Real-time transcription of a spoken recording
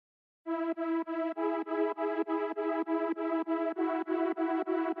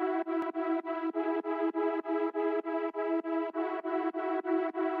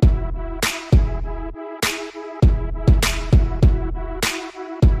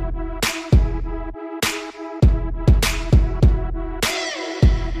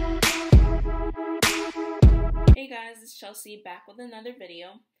Chelsea back with another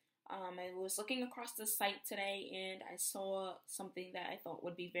video. I was looking across the site today and I saw something that I thought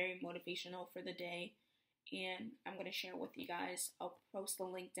would be very motivational for the day, and I'm going to share with you guys. I'll post the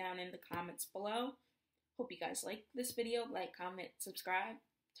link down in the comments below. Hope you guys like this video. Like, comment, subscribe,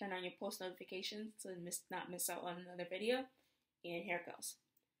 turn on your post notifications to not miss out on another video. And here it goes.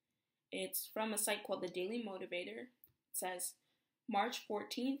 It's from a site called the Daily Motivator. It says, March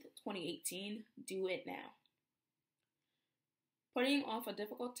 14th, 2018, do it now. Putting off a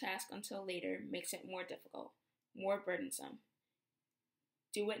difficult task until later makes it more difficult, more burdensome.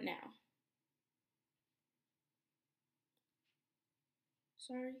 Do it now.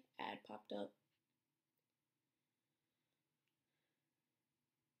 Sorry, ad popped up.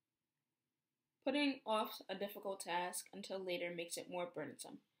 Putting off a difficult task until later makes it more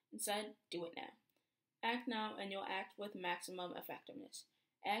burdensome. Instead, do it now. Act now and you'll act with maximum effectiveness.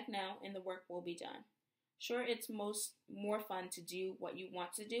 Act now and the work will be done. Sure, it's more fun to do what you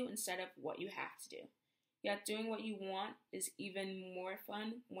want to do instead of what you have to do. Yet doing what you want is even more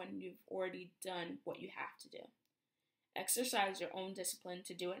fun when you've already done what you have to do. Exercise your own discipline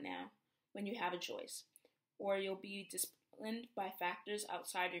to do it now when you have a choice, or you'll be disciplined by factors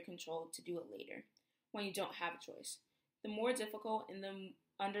outside your control to do it later when you don't have a choice. The more difficult and the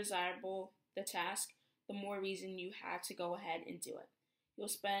undesirable the task, the more reason you have to go ahead and do it. You'll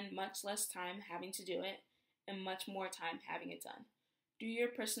spend much less time having to do it and much more time having it done. Do your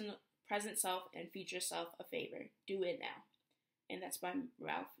present self and future self a favor. Do it now. And that's by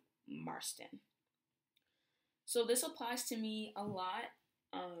Ralph Marston. So this applies to me a lot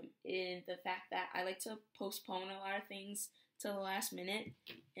in the fact that I like to postpone a lot of things to the last minute,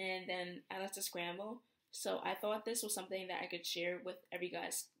 and then I like to scramble. So I thought this was something that I could share with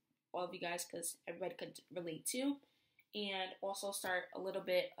all of you guys, because everybody could relate to, and also start a little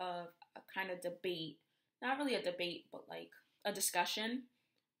bit of a kind of debate. Not really a debate, but like a discussion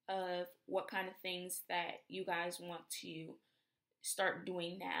of what kind of things that you guys want to start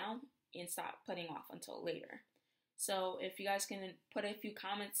doing now and stop putting off until later. So if you guys can put a few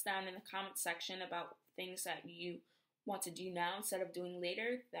comments down in the comment section about things that you want to do now instead of doing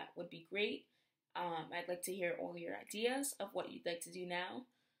later, that would be great. I'd like to hear all your ideas of what you'd like to do now.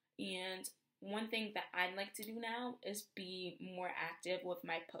 And one thing that I'd like to do now is be more active with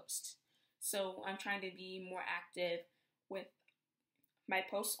my posts. So I'm trying to be more active with my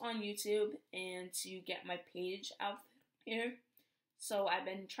posts on YouTube and to get my page out here. So I've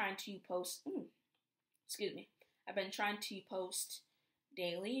been trying to post, I've been trying to post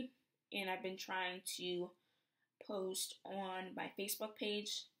daily, and I've been trying to post on my Facebook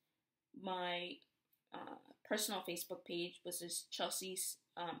page, my personal Facebook page, which is Chelsea's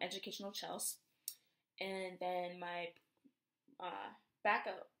Educational Chelsea, and then my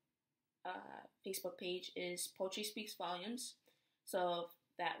backup Facebook page is Poetry Speaks Volumes. So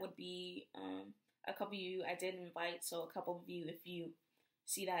that would be a couple of you I did invite. So a couple of you, if you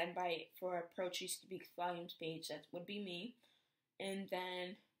see that invite for a Poetry Speaks Volumes page, that would be me. And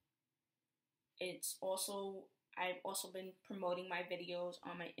then I've also been promoting my videos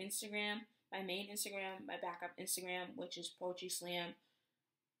on my Instagram, my main Instagram, my backup Instagram, which is Poetry Slam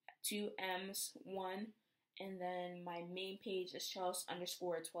 2Ms1, and then my main page is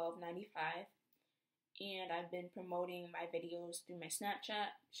Chels_1295. And I've been promoting my videos through my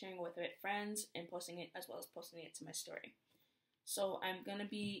Snapchat, sharing it with friends, and posting it as well as posting it to my story. So I'm gonna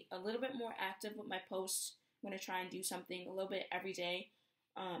be a little bit more active with my posts. I'm gonna try and do something a little bit every day.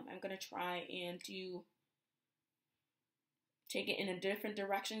 I'm gonna try and take it in a different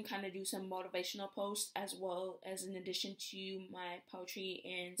direction, kind of do some motivational posts as well as in addition to my poetry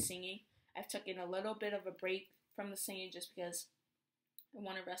and singing. I've taken a little bit of a break from the singing just because I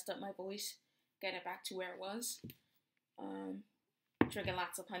want to rest up my voice, get it back to where it was. Drinking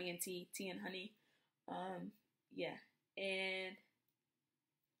lots of honey and tea and honey. Yeah, and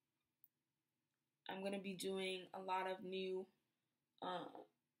I'm going to be doing a lot of new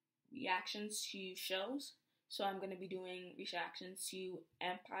reactions to shows. So I'm going to be doing reactions to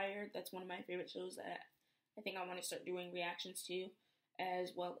Empire. That's one of my favorite shows that I think I want to start doing reactions to,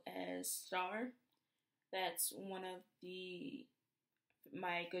 as well as Star. That's one of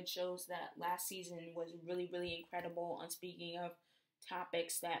my good shows that last season was really, really incredible on speaking of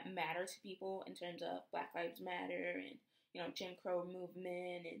topics that matter to people in terms of Black Lives Matter and, Jim Crow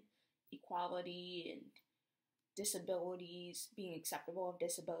movement and equality and disabilities, being acceptable of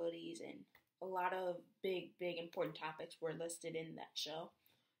disabilities, and a lot of big, important topics were listed in that show.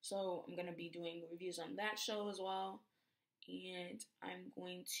 So I'm going to be doing reviews on that show as well. And I'm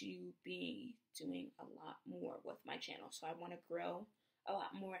going to be doing a lot more with my channel. So I want to grow a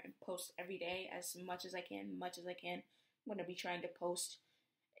lot more and post every day as much as I can going to be trying to post.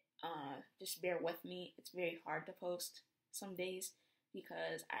 Just bear with me. It's very hard to post some days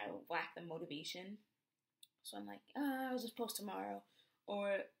because I lack the motivation. So I'm like, I'll just post tomorrow.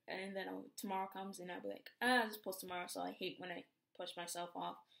 And then tomorrow comes and I'll be like, I'll just post tomorrow. So I hate when I push myself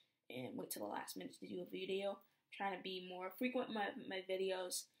off and wait till the last minute to do a video. I'm trying to be more frequent in my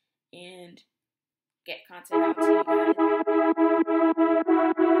videos and get content out to you guys.